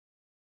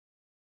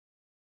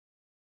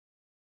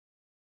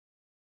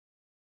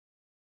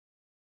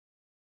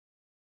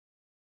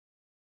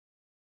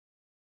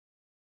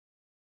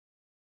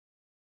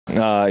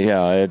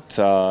Yeah,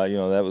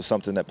 that was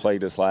something that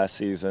plagued us last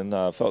season.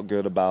 Felt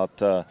good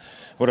about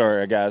what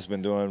our guys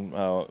been doing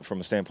from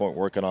a standpoint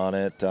working on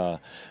it.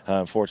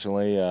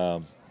 Unfortunately,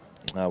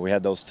 we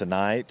had those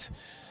tonight.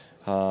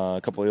 A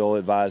couple of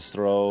ill-advised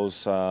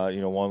throws.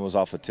 One was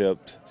off a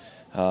tipped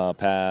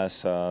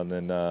pass, and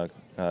then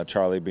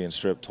Charlie being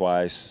stripped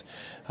twice.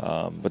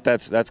 But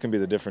that's going to be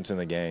the difference in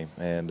the game.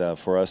 And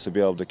for us to be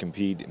able to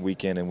compete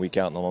week in and week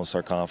out in the Lone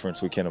Star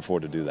Conference, we can't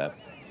afford to do that.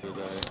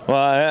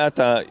 Well, I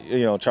thought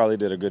Charlie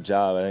did a good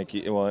job. I think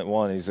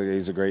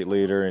he's a great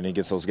leader and he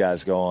gets those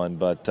guys going.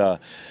 But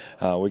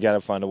we got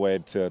to find a way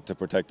to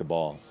protect the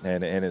ball,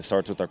 and it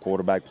starts with our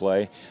quarterback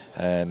play,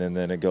 and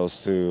then it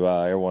goes to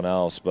everyone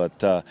else.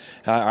 But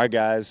our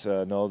guys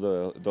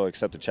know they'll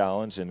accept the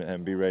challenge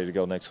and be ready to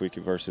go next week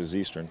versus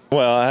Eastern.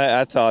 Well,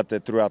 I thought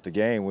that throughout the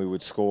game we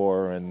would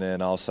score, and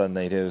then all of a sudden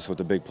they'd hit us with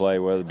a big play,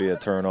 whether it be a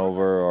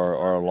turnover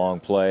or a long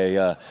play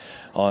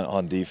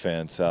on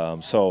defense.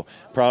 So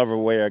proud of the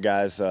way our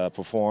guys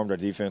performed. Our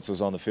defense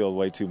was on the field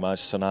way too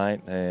much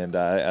tonight, and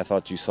I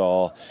thought you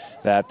saw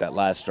that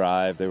last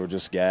drive. They were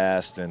just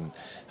gassed and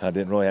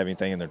didn't really have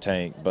anything in their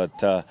tank.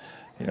 But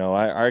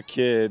our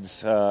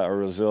kids are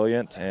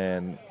resilient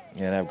and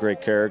have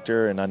great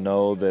character, and I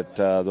know that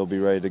they'll be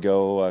ready to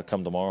go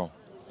come tomorrow.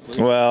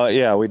 Well,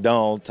 yeah, we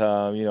don't.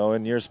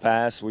 In years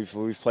past,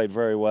 we've played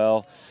very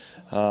well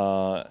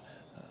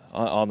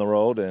on the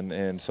road,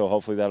 and so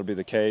hopefully that'll be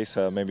the case.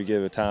 Maybe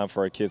give it time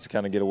for our kids to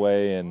kind of get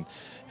away and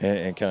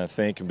kind of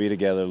think and be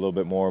together a little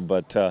bit more.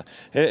 But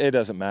it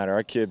doesn't matter.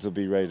 Our kids will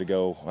be ready to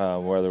go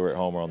whether we're at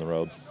home or on the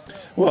road.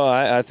 Well,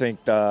 I think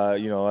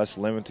us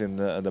limiting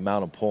the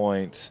amount of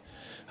points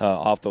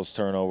off those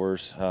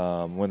turnovers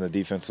when the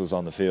defense was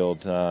on the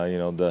field.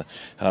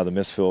 The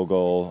missed field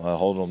goal,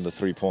 holding them to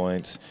 3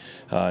 points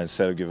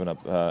instead of giving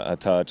up a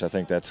touch. I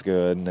think that's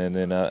good. And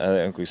then I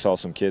think we saw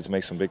some kids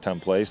make some big-time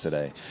plays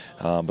today.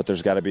 But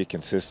there's got to be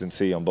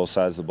consistency on both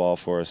sides of the ball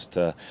for us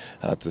to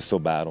still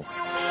battle.